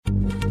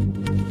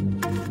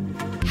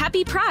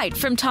Happy Pride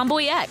from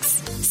Tomboy X,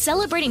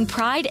 celebrating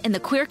pride and the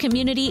queer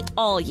community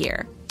all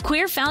year.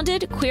 Queer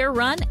founded, queer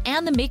run,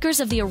 and the makers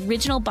of the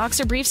original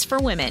boxer briefs for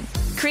women,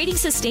 creating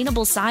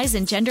sustainable size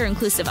and gender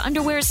inclusive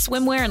underwear,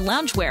 swimwear, and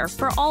loungewear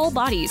for all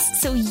bodies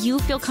so you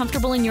feel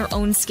comfortable in your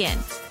own skin.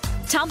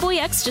 Tomboy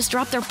X just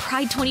dropped their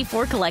Pride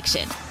 24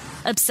 collection.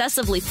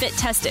 Obsessively fit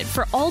tested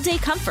for all day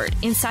comfort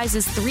in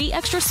sizes 3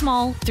 extra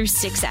small through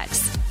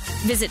 6X.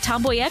 Visit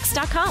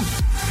tomboyx.com.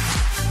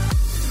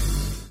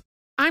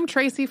 I'm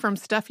Tracy from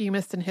Stuff You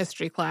Missed in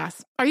History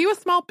class. Are you a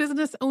small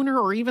business owner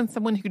or even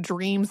someone who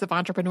dreams of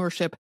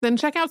entrepreneurship? Then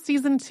check out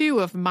Season 2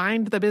 of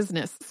Mind the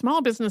Business,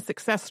 Small Business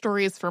Success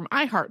Stories from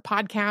iHeart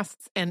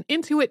Podcasts and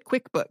Intuit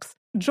QuickBooks.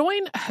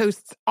 Join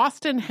hosts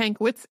Austin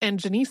Hankwitz and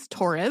Janice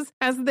Torres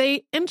as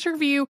they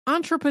interview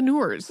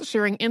entrepreneurs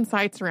sharing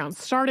insights around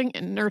starting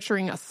and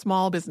nurturing a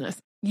small business.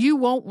 You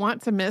won't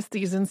want to miss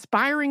these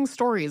inspiring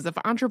stories of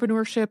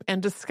entrepreneurship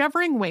and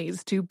discovering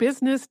ways to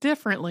business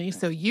differently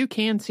so you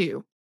can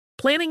too.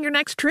 Planning your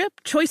next trip?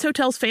 Choice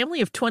Hotels'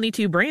 family of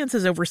 22 brands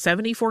has over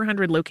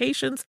 7,400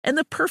 locations and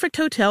the perfect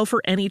hotel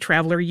for any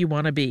traveler you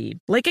want to be.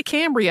 Like a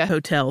Cambria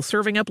Hotel,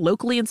 serving up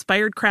locally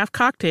inspired craft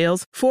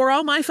cocktails for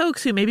all my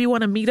folks who maybe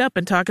want to meet up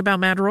and talk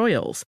about Mad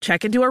Royals.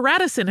 Check into a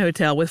Radisson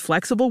Hotel with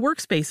flexible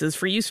workspaces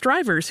for you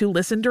strivers who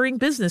listen during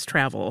business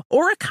travel.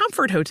 Or a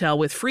Comfort Hotel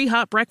with free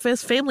hot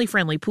breakfast,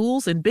 family-friendly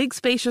pools, and big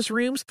spacious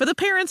rooms for the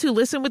parents who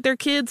listen with their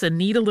kids and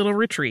need a little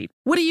retreat.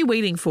 What are you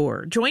waiting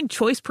for? Join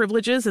Choice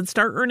Privileges and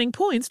start earning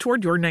points toward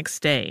your next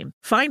stay.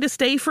 Find a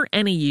stay for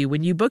any you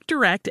when you book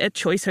direct at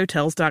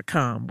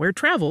choicehotels.com, where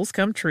travels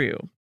come true.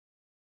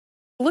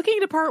 Looking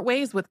to part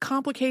ways with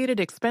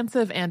complicated,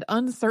 expensive, and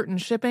uncertain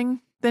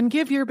shipping? Then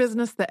give your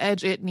business the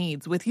edge it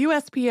needs with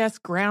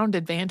USPS Ground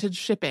Advantage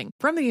shipping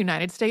from the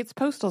United States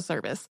Postal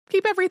Service.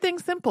 Keep everything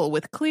simple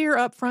with clear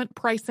upfront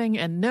pricing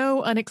and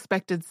no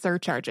unexpected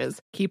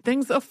surcharges. Keep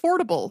things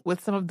affordable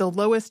with some of the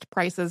lowest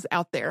prices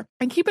out there.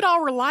 And keep it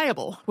all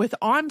reliable with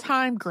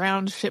on-time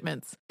ground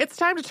shipments. It's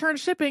time to turn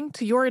shipping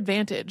to your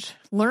advantage.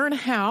 Learn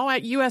how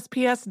at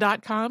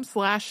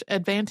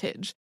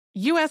USPS.com/advantage.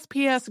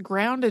 USPS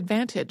Ground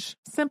Advantage.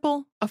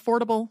 Simple,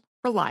 affordable,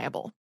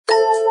 reliable.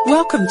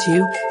 Welcome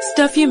to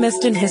Stuff You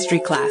Missed in History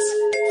class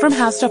from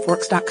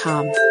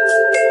HowStuffWorks.com.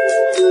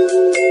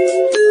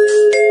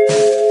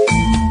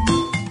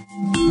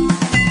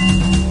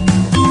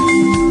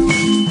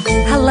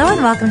 Hello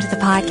and welcome to the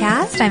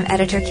podcast. I'm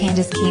editor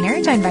Candace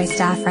Keener, joined by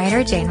staff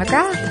writer Jane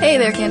McGrath. Hey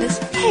there, Candace.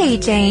 Hey,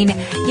 Jane.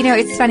 You know,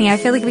 it's funny. I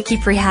feel like we keep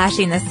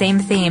rehashing the same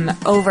theme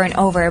over and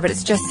over, but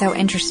it's just so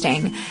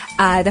interesting.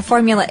 The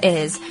formula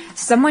is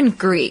someone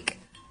Greek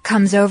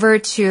comes over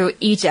to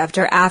Egypt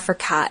or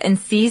Africa and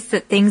sees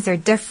that things are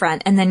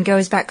different and then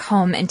goes back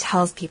home and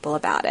tells people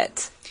about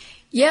it.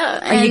 Yeah.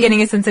 Are you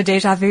getting a sense of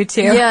deja vu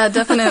too? Yeah,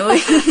 definitely.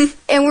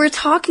 And we're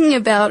talking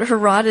about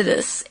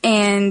Herodotus,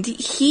 and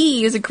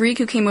he is a Greek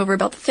who came over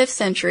about the 5th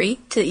century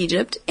to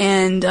Egypt,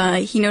 and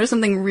he noticed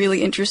something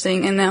really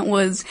interesting, and that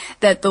was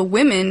that the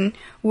women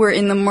were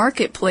in the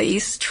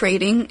marketplace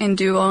trading and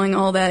doing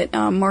all that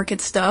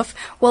market stuff,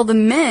 while the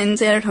men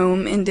sat at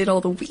home and did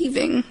all the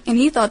weaving. And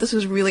he thought this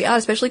was really odd,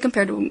 especially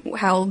compared to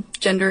how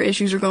gender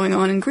issues were going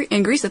on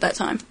in Greece at that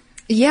time.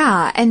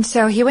 Yeah, and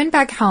so he went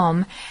back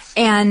home,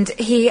 and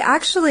he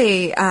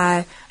actually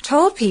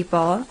told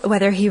people,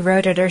 whether he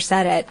wrote it or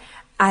said it,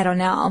 I don't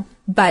know,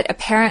 but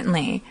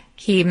apparently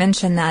he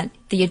mentioned that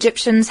the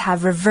Egyptians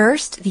have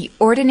reversed the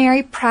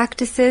ordinary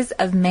practices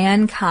of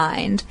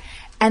mankind.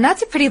 And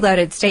that's a pretty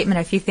loaded statement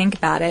if you think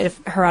about it.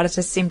 If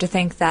Herodotus seemed to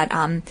think that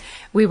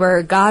we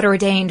were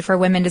God-ordained for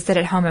women to sit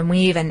at home and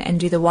weave and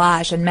do the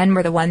wash, and men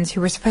were the ones who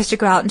were supposed to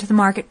go out into the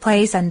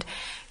marketplace and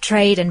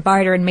trade and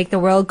barter and make the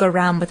world go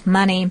round with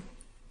money.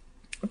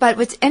 But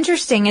what's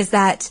interesting is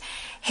that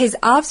his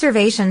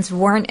observations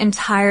weren't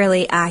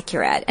entirely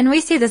accurate. And we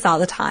see this all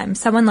the time.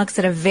 Someone looks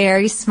at a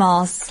very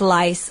small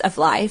slice of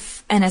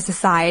life in a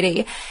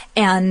society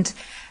and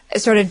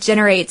sort of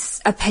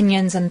generates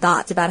opinions and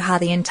thoughts about how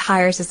the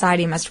entire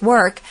society must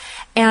work.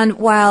 And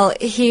while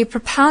he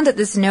propounded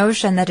this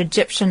notion that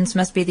Egyptians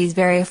must be these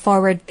very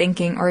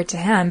forward-thinking, or to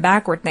him,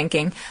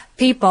 backward-thinking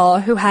people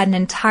who had an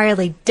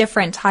entirely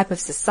different type of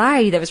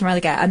society that was more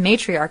like a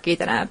matriarchy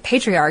than a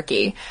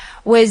patriarchy,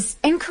 was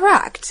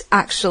incorrect,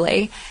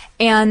 actually.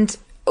 And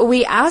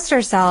we asked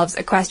ourselves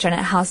a question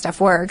at How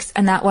Stuff Works,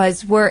 and that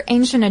was, were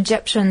ancient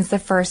Egyptians the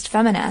first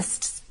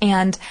feminists?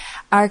 And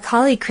our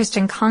colleague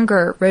Kristen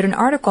Conger wrote an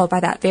article by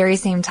that very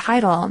same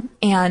title,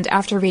 and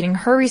after reading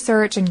her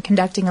research and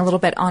conducting a little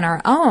bit on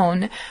our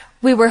own,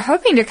 we were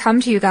hoping to come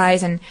to you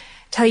guys and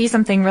tell you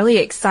something really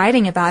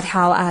exciting about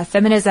how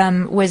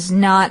feminism was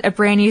not a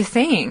brand new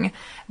thing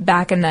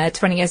back in the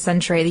 20th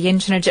century. The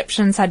ancient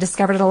Egyptians had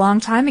discovered it a long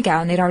time ago,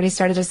 and they'd already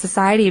started a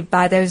society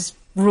by those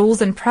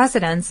rules and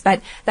precedents,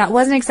 but that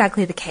wasn't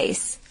exactly the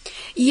case.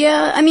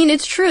 Yeah, I mean,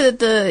 it's true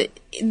that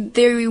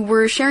they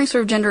were sharing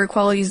sort of gender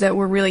equalities that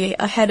were really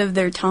ahead of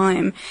their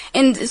time,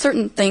 and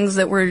certain things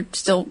that we're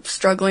still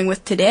struggling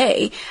with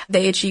today,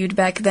 they achieved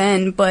back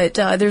then, but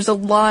there's a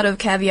lot of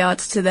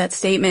caveats to that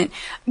statement.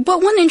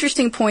 But one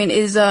interesting point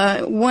is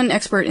one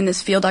expert in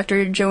this field,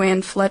 Dr.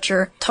 Joanne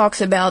Fletcher, talks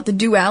about the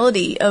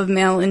duality of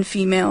male and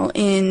female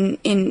in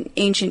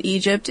ancient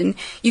Egypt, and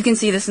you can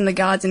see this in the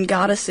gods and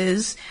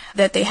goddesses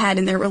that they had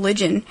in their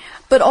religion,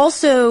 but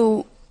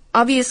also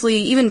obviously,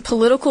 even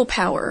political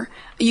power.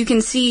 You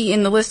can see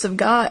in the list of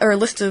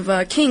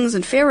kings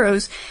and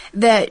pharaohs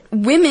that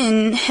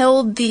women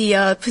held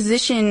the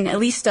position at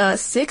least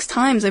 6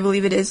 times, I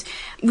believe it is.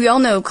 We all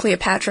know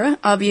Cleopatra,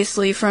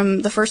 obviously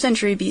from the 1st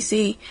century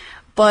BC,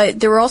 but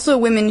there were also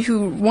women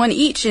who won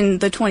each in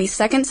the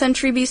 22nd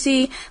century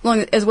BC,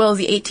 as well as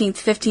the 18th,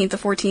 15th, the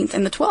 14th,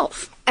 and the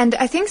 12th. And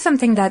I think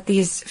something that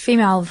these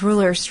female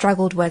rulers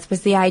struggled with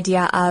was the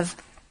idea of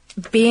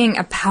being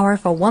a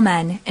powerful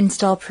woman and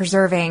still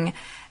preserving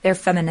their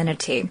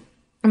femininity.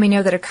 And we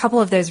know that a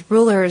couple of those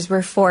rulers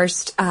were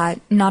forced,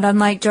 not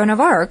unlike Joan of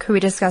Arc, who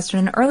we discussed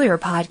in an earlier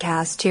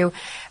podcast, to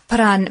put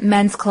on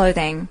men's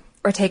clothing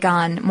or take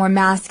on more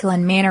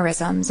masculine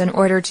mannerisms in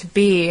order to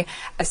be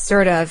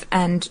assertive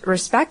and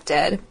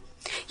respected.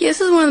 Yeah,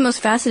 this is one of the most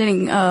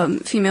fascinating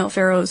female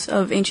pharaohs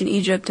of ancient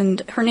Egypt,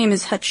 and her name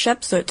is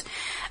Hatshepsut.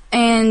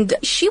 And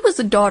she was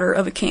the daughter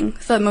of a king,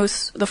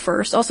 Thutmose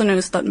I, also known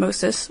as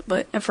Thutmosis,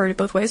 but I've heard it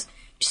both ways.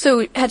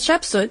 So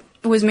Hatshepsut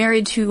was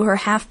married to her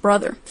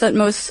half-brother,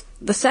 Thutmose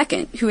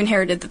II, who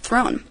inherited the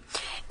throne.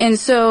 And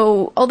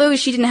so, although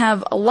she didn't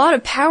have a lot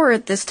of power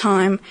at this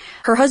time,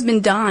 her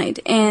husband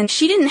died, and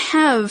she didn't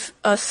have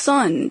a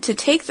son to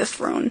take the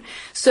throne.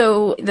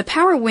 So the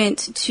power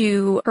went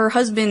to her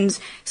husband's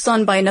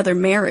son by another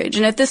marriage.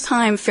 And at this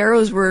time,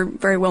 pharaohs were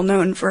very well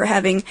known for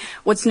having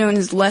what's known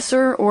as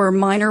lesser or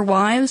minor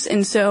wives.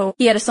 And so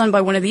he had a son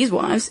by one of these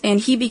wives, and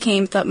he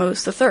became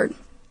Thutmose III.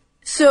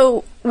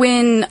 So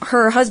when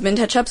her husband,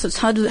 Hatshepsut's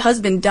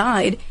husband,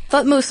 died,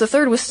 Thutmose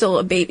III was still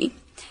a baby.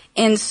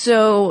 And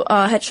so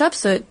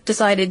Hatshepsut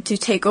decided to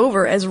take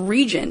over as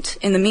regent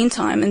in the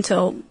meantime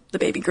until the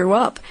baby grew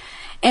up.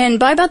 And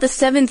by about the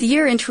 7th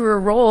year into her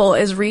role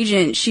as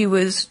regent, she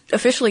was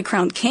officially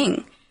crowned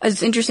king.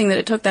 It's interesting that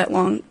it took that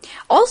long.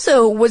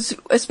 Also, what's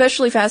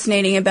especially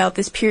fascinating about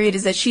this period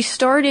is that she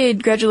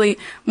started gradually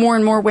more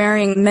and more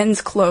wearing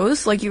men's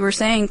clothes, like you were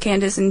saying,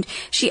 Candace, and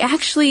she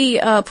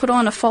actually put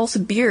on a false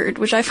beard,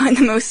 which I find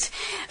the most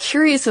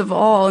curious of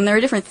all. And there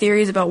are different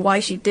theories about why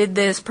she did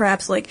this.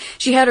 Perhaps, like,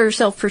 she had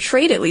herself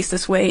portrayed at least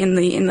this way in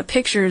the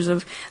pictures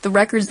of the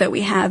records that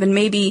we have, and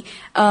maybe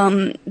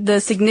the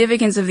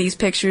significance of these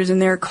pictures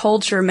and their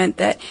culture meant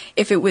that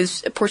if it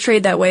was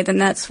portrayed that way, then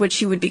that's what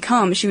she would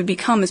become. She would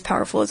become as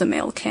powerful as a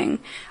male king,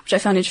 which I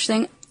found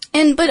interesting.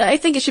 But I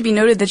think it should be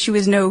noted that she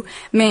was no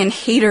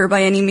man-hater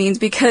by any means,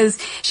 because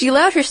she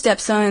allowed her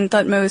stepson,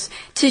 Thutmose,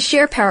 to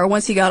share power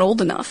once he got old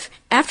enough.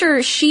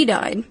 After she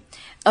died,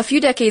 a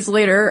few decades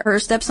later, her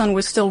stepson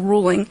was still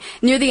ruling.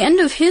 Near the end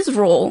of his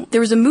rule,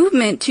 there was a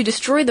movement to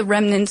destroy the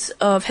remnants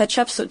of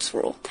Hatshepsut's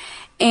rule.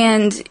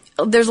 And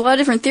there's a lot of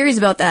different theories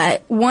about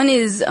that. One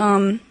is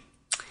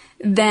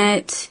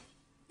that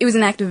it was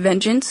an act of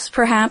vengeance,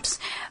 perhaps.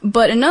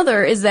 But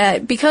another is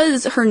that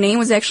because her name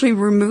was actually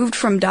removed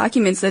from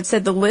documents that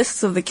said the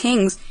lists of the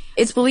kings,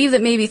 it's believed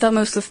that maybe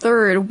Thutmose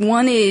III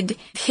wanted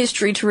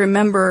history to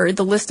remember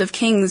the list of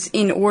kings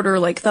in order,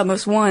 like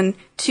Thutmose I,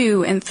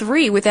 II, and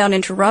III, without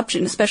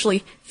interruption,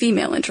 especially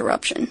female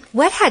interruption.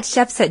 What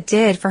Hatshepsut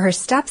did for her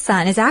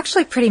stepson is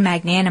actually pretty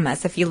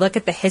magnanimous if you look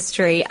at the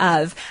history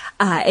of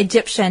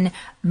Egyptian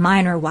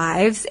minor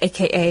wives,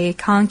 aka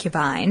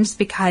concubines,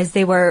 because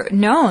they were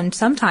known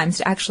sometimes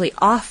to actually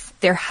off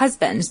their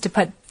husbands to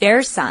put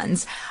their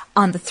sons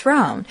on the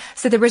throne.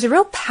 So there was a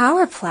real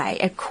power play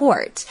at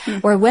court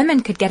where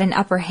women could get an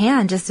upper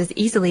hand just as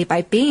easily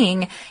by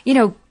being,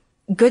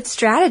 good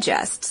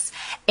strategists.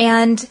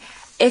 And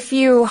if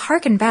you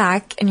hearken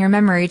back in your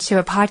memory to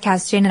a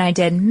podcast Jane and I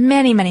did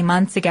many, many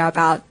months ago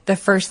about the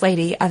First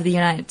Lady of the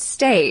United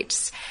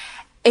States,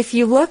 if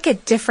you look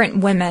at different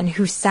women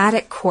who sat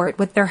at court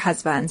with their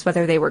husbands,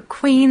 whether they were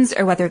queens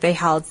or whether they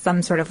held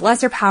some sort of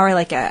lesser power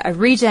like a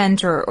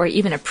regent or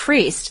even a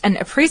priest, and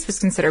a priest was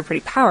considered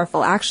pretty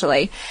powerful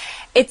actually,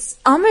 it's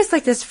almost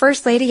like this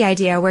first lady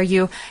idea where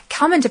you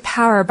come into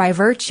power by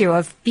virtue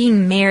of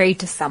being married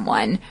to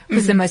someone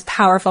who's the most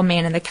powerful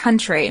man in the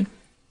country.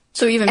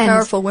 So even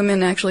powerful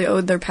women actually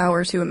owed their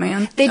power to a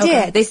man? They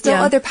did. They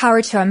still owed their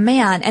power to a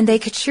man, and they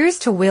could choose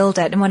to wield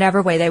it in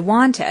whatever way they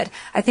wanted.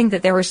 I think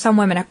that there were some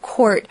women at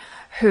court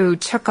who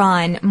took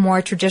on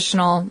more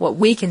traditional, what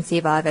we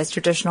conceive of as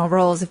traditional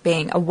roles of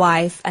being a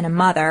wife and a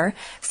mother.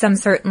 Some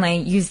certainly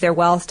used their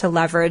wealth to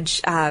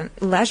leverage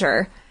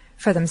leisure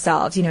for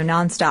themselves,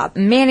 nonstop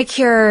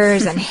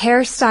manicures and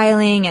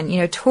hairstyling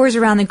and, tours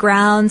around the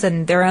grounds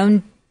and their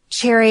own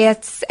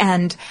chariots,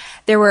 and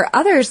there were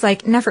others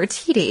like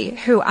Nefertiti,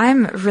 who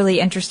I'm really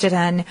interested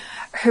in,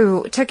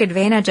 who took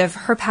advantage of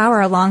her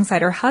power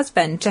alongside her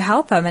husband to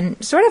help him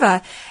in sort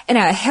of in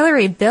a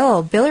Hillary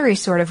Billary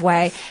sort of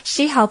way.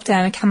 She helped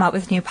him come up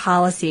with new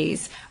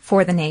policies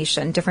for the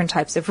nation, different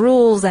types of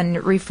rules,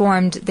 and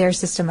reformed their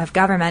system of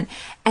government.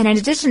 And in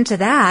addition to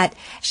that,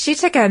 she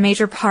took a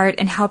major part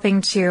in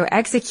helping to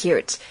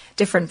execute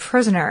different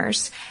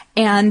prisoners.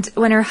 And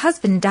when her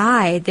husband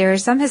died, there are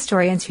some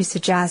historians who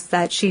suggest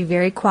that she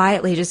very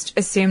quietly just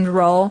assumed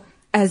role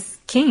as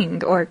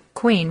king or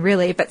queen,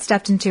 really, but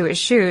stepped into his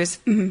shoes.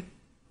 Mm-hmm.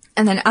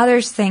 And then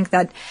others think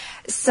that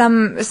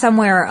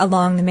somewhere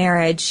along the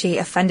marriage, she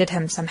offended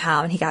him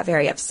somehow, and he got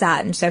very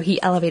upset, and so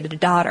he elevated a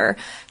daughter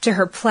to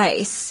her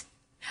place.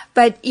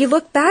 But you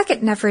look back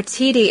at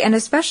Nefertiti, and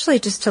especially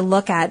just to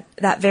look at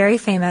that very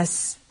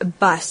famous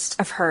bust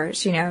of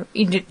hers, do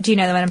you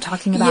know what I'm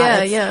talking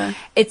about? Yeah.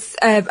 It's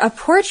a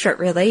portrait,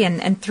 really,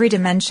 in 3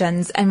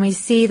 dimensions, and we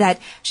see that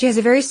she has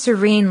a very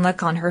serene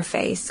look on her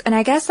face. And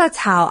I guess that's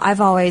how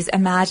I've always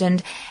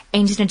imagined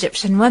ancient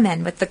Egyptian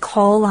women, with the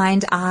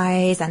kohl-lined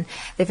eyes and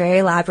the very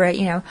elaborate,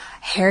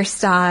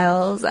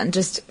 hairstyles, and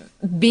just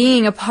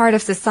being a part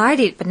of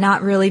society, but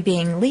not really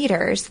being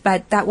leaders.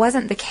 But that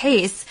wasn't the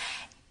case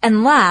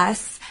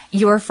unless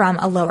you're from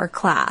a lower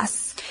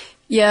class.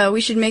 Yeah, we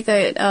should make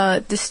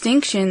that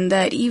distinction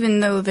that even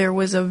though there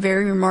was a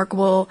very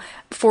remarkable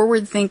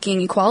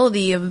forward-thinking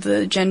equality of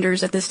the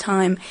genders at this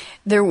time,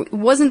 there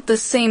wasn't the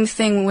same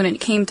thing when it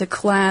came to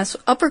class.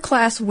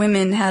 Upper-class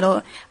women had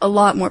a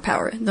lot more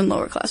power than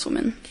lower-class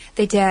women.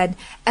 They did.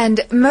 And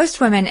most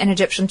women in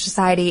Egyptian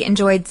society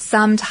enjoyed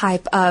some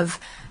type of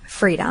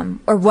freedom,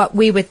 or what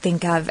we would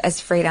think of as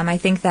freedom. I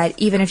think that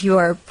even if you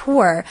were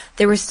poor,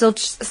 there was still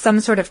some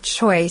sort of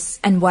choice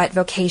in what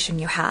vocation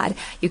you had.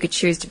 You could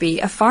choose to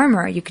be a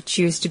farmer, you could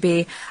choose to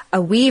be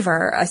a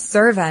weaver, a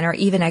servant, or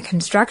even a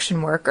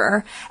construction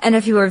worker. And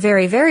if you were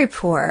very, very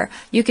poor,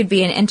 you could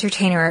be an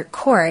entertainer at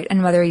court,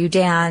 and whether you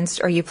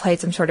danced or you played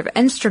some sort of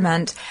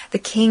instrument, the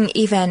king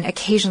even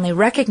occasionally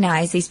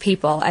recognized these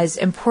people as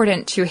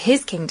important to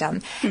his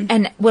kingdom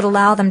and would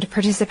allow them to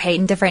participate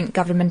in different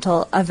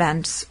governmental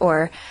events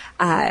or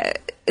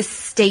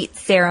state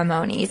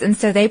ceremonies, and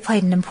so they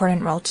played an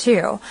important role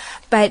too.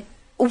 But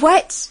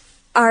what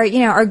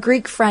our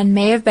Greek friend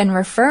may have been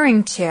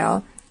referring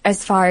to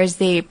as far as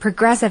the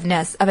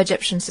progressiveness of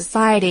Egyptian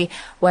society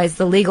was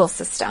the legal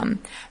system,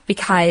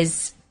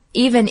 because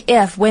even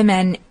if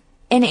women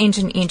in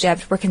ancient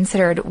Egypt were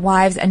considered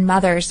wives and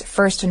mothers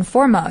first and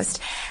foremost,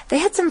 they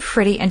had some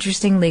pretty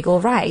interesting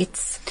legal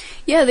rights.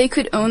 Yeah, they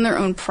could own their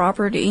own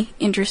property,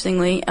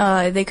 interestingly.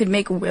 They could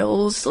make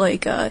wills,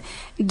 like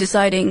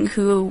deciding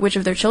which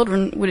of their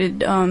children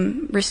would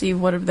receive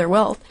what of their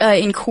wealth.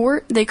 In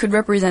court, they could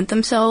represent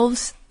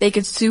themselves. They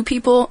could sue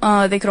people.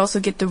 They could also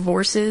get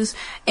divorces.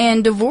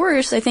 And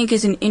divorce, I think,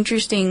 is an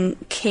interesting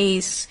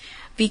case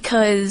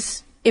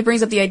because it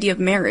brings up the idea of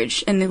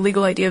marriage and the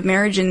legal idea of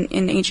marriage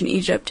in ancient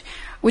Egypt,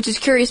 which is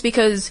curious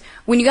because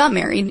when you got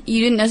married,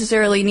 you didn't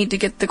necessarily need to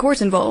get the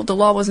courts involved. The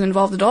law wasn't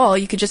involved at all.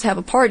 You could just have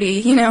a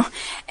party,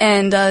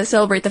 and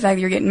celebrate the fact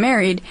that you're getting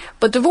married.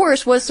 But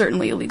divorce was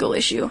certainly a legal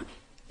issue.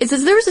 It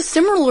says there was a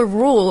similar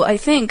rule, I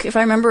think, if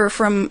I remember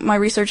from my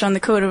research on the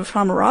Code of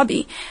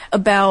Hammurabi,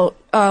 about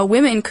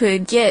women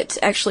could get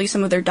actually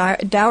some of their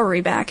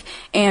dowry back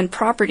and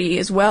property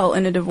as well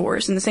in a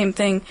divorce. And the same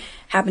thing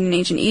happened in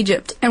ancient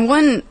Egypt. And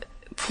one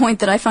point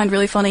that I find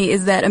really funny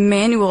is that a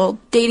manual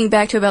dating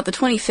back to about the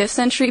 25th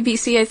century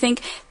BC, I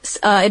think,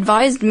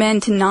 advised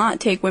men to not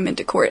take women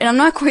to court. And I'm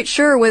not quite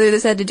sure whether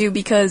this had to do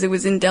because it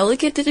was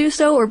indelicate to do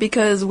so or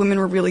because women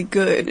were really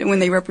good when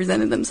they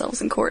represented themselves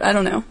in court. I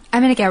don't know.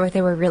 I'm going to get what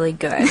they were really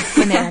good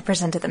when they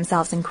represented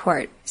themselves in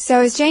court.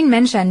 So as Jane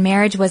mentioned,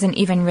 marriage wasn't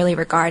even really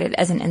regarded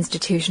as an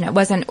institution. It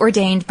wasn't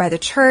ordained by the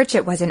church.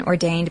 It wasn't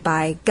ordained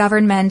by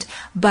government,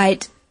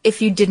 but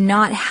if you did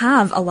not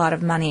have a lot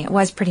of money, it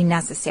was pretty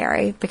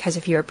necessary, because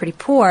if you were pretty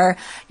poor,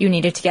 you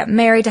needed to get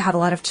married to have a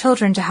lot of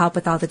children to help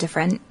with all the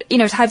different,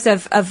 types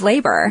of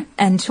labor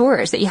and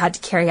chores that you had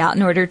to carry out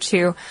in order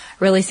to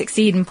really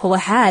succeed and pull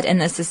ahead in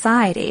this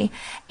society.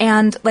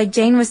 And like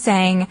Jane was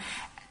saying,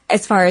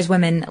 as far as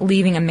women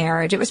leaving a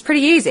marriage, it was pretty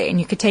easy, and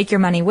you could take your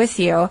money with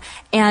you.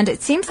 And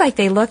it seems like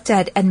they looked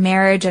at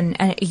marriage and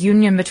a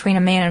union between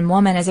a man and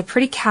woman as a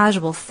pretty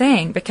casual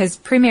thing, because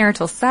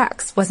premarital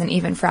sex wasn't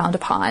even frowned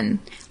upon.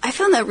 I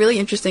found that really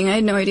interesting. I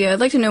had no idea. I'd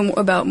like to know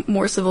about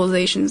more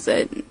civilizations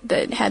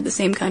that had the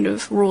same kind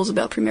of rules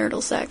about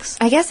premarital sex.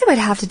 I guess it would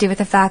have to do with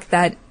the fact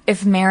that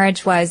if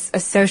marriage was a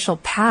social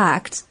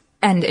pact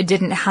and it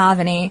didn't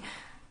have any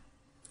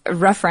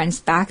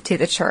reference back to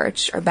the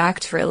church or back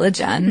to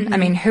religion, I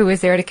mean, who is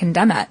there to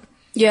condemn it?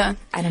 Yeah.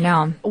 I don't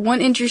know.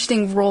 One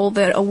interesting role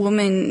that a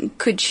woman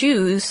could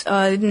choose,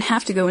 didn't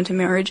have to go into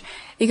marriage.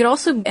 They could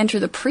also enter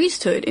the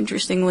priesthood,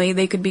 interestingly.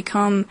 They could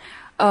become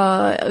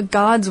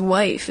God's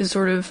wife. Is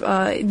sort of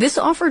this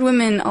offered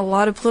women a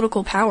lot of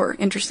political power,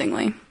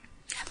 interestingly.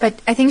 But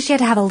I think she had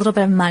to have a little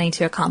bit of money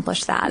to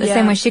accomplish that. The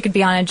same way she could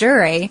be on a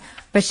jury,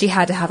 but she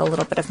had to have a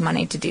little bit of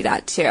money to do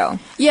that too.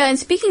 Yeah, and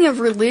speaking of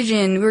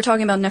religion, we were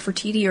talking about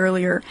Nefertiti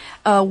earlier.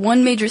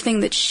 One major thing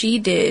that she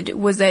did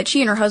was that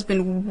she and her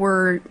husband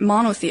were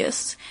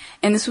monotheists.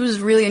 And this was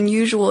really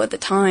unusual at the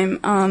time.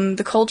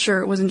 The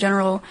culture was in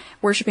general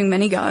worshipping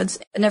many gods.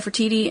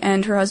 Nefertiti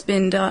and her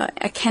husband,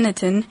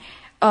 Akhenaten,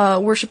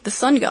 worshiped the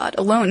sun god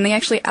alone. And they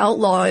actually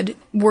outlawed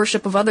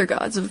worship of other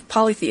gods, of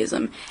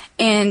polytheism.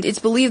 And it's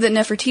believed that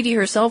Nefertiti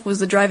herself was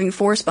the driving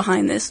force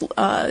behind this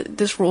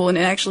rule, and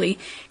it actually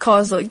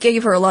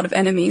gave her a lot of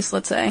enemies,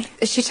 let's say.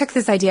 She took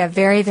this idea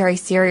very, very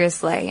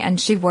seriously,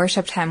 and she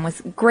worshipped him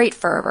with great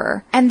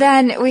fervor. And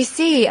then we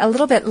see a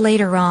little bit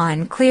later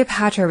on,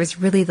 Cleopatra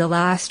was really the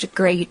last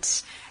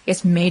great,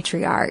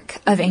 matriarch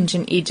of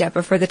ancient Egypt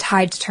before the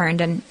tides turned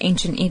and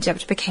ancient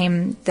Egypt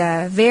became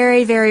the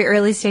very, very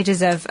early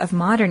stages of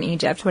modern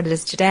Egypt, what it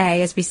is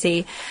today, as we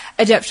see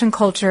Egyptian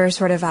culture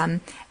sort of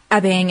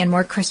ebbing and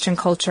more Christian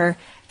culture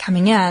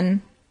coming in.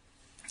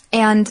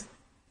 And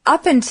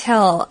up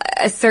until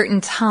a certain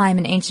time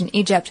in ancient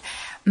Egypt,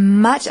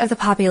 much of the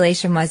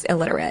population was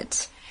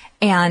illiterate.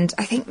 And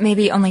I think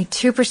maybe only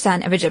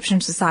 2% of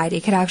Egyptian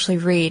society could actually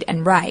read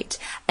and write.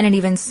 And an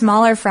even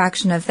smaller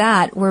fraction of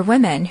that were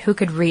women who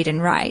could read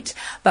and write.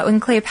 But when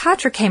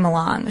Cleopatra came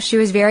along, she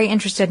was very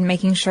interested in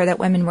making sure that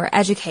women were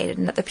educated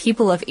and that the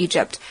people of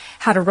Egypt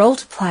had a role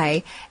to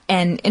play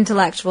in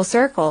intellectual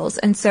circles.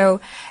 And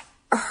so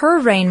her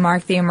reign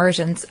marked the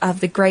emergence of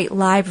the great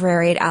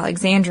library at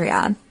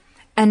Alexandria.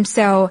 And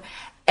so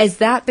as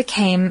that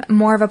became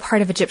more of a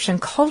part of Egyptian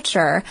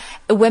culture,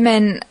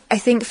 women, I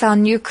think,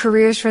 found new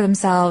careers for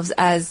themselves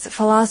as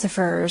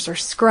philosophers or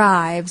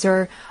scribes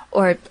or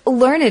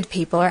learned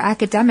people or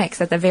academics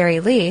at the very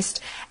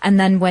least. And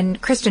then when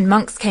Christian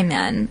monks came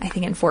in, I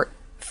think in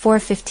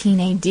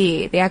 415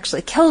 AD, they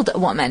actually killed a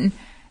woman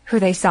who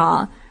they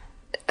saw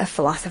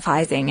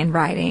philosophizing and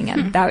writing,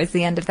 and that was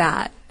the end of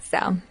that.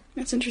 So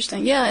that's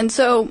interesting. Yeah, and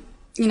so,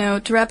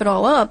 to wrap it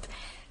all up,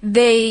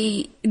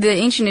 the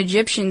ancient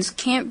Egyptians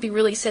can't be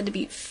really said to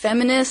be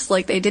feminist.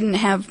 Like, they didn't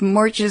have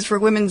marches for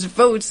women's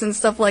votes and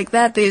stuff like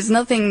that. There's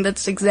nothing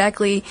that's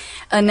exactly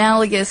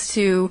analogous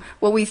to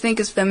what we think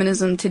is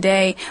feminism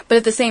today. But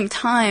at the same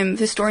time,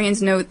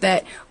 historians note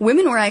that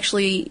women were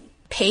actually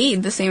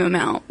paid the same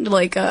amount.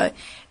 Like,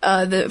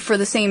 for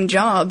the same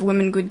job,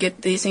 women would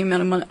get the same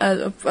amount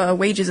of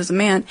wages as a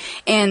man,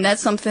 and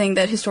that's something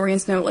that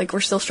historians note, like, we're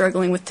still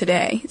struggling with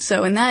today.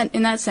 So in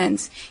that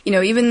sense,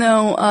 even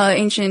though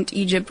ancient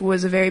Egypt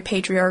was a very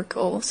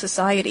patriarchal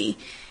society,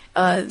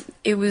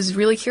 it was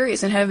really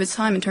curious and ahead of its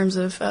time in terms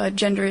of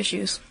gender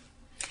issues.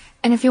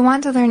 And if you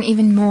want to learn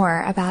even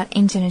more about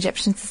ancient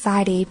Egyptian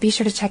society, be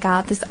sure to check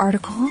out this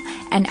article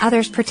and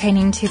others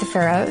pertaining to the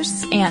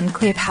pharaohs and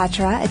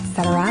Cleopatra,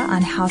 etc.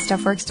 on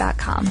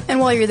HowStuffWorks.com. And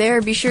while you're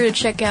there, be sure to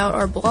check out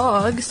our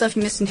blog, Stuff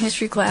You Missed in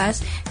History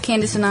Class.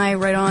 Candace and I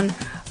write on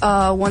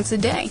once a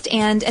day.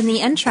 And in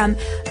the interim,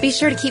 be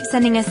sure to keep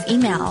sending us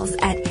emails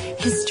at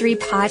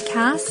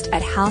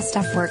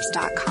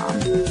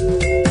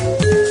historypodcast@HowStuffWorks.com.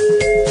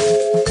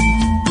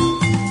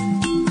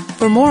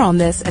 For more on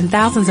this and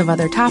thousands of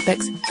other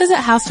topics, visit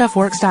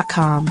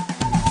HowStuffWorks.com.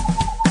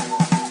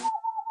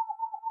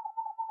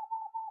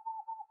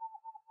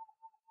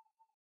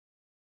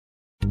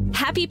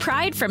 Happy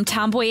Pride from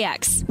Tomboy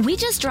X. We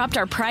just dropped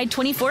our Pride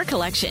 24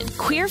 collection.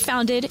 Queer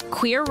founded,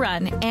 queer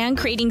run, and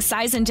creating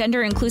size and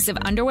gender inclusive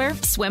underwear,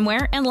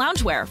 swimwear, and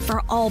loungewear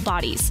for all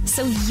bodies,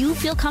 so you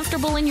feel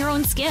comfortable in your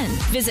own skin.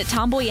 Visit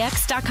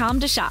TomboyX.com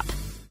to shop.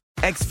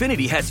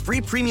 Xfinity has free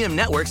premium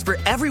networks for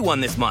everyone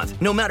this month,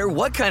 no matter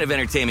what kind of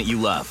entertainment you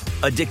love.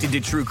 Addicted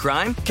to true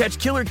crime? Catch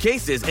killer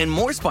cases and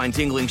more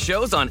spine-tingling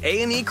shows on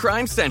A&E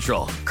Crime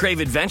Central. Crave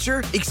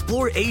adventure?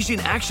 Explore Asian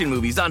action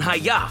movies on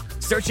Hi-Ya.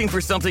 Searching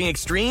for something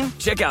extreme?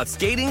 Check out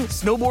skating,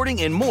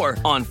 snowboarding, and more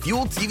on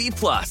Fuel TV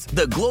Plus,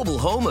 the global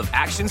home of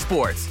action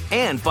sports.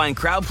 And find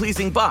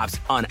crowd-pleasing bops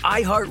on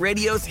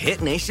iHeartRadio's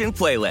Hit Nation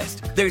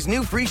playlist. There's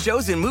new free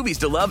shows and movies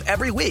to love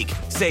every week.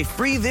 Say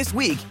free this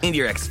week in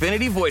your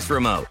Xfinity voice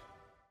remote.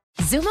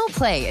 Xumo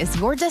Play is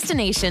your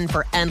destination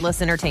for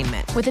endless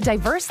entertainment. With a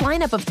diverse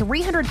lineup of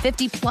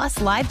 350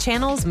 plus live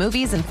channels,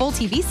 movies, and full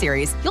TV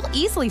series, you'll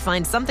easily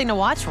find something to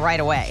watch right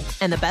away.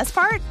 And the best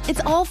part?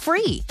 It's all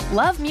free.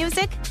 Love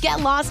music?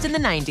 Get lost in the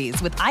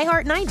 90s with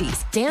iHeart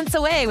 90s, dance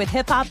away with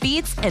hip-hop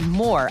beats, and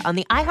more on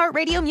the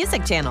iHeartRadio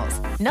music channels.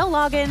 No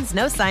logins,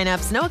 no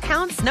signups, no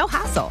accounts, no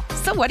hassle.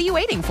 So what are you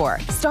waiting for?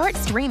 Start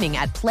streaming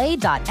at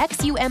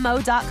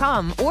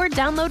play.xumo.com or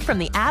download from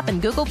the app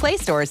and Google Play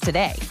stores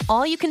today.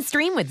 All you can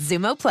stream with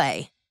Xumo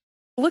Play.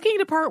 Looking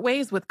to part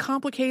ways with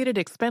complicated,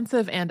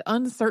 expensive, and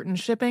uncertain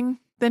shipping?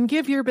 Then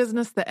give your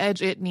business the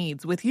edge it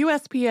needs with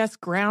USPS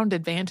Ground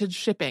Advantage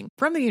shipping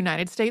from the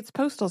United States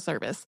Postal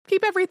Service.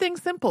 Keep everything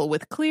simple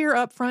with clear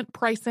upfront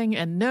pricing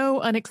and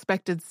no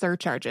unexpected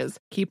surcharges.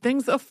 Keep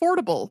things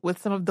affordable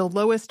with some of the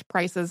lowest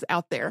prices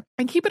out there.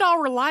 And keep it all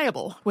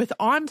reliable with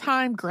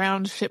on-time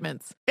ground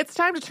shipments. It's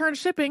time to turn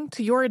shipping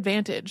to your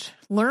advantage.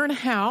 Learn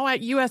how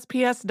at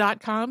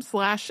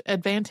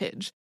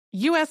USPS.com/advantage.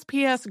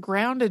 USPS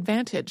Ground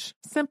Advantage.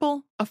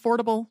 Simple,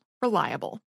 affordable, reliable.